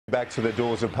Back to the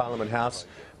doors of Parliament House,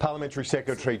 Parliamentary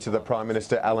Secretary to the Prime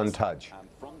Minister, Alan Tudge.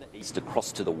 From the east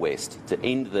across to the west, to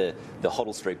end the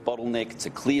Hoddle Street bottleneck, to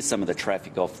clear some of the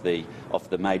traffic off the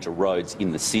major roads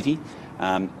in the city.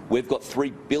 We've got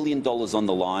 $3 billion on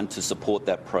the line to support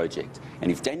that project. And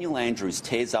if Daniel Andrews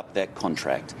tears up that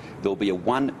contract, there'll be a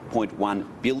 $1.1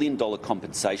 billion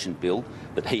compensation bill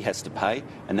that he has to pay,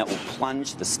 and that will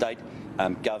plunge the state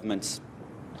government's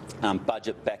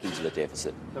budget back into the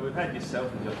deficit. So we've had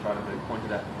yourself and Josh Frydenberg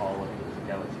pointed out the poll, I think it was a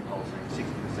Galaxy poll, saying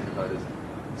 60% of voters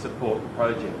support the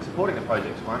project. Supporting the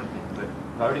project's one thing, but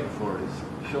voting for it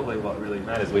is surely what really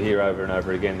matters. We hear over and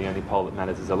over again the only poll that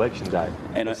matters is election day.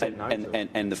 And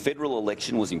the federal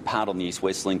election was in part on the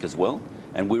East-West link as well,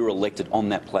 and we were elected on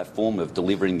that platform of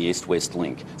delivering the East-West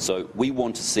link. So we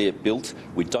want to see it built.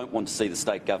 We don't want to see the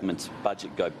state government's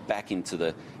budget go back into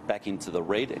the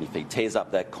red, and if he tears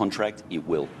up that contract, it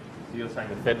will. So you're saying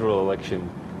the federal election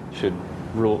should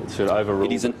overrule?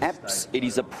 It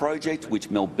is a project which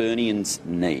Melburnians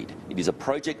need. It is a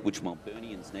project which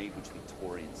Melburnians need, which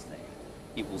Victorians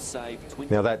need. It will save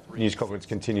 20. Now that news conference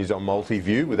continues on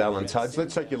Multiview with Alan Tudge.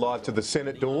 Let's take you live to the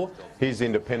Senate door. Here's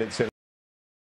Independent Senator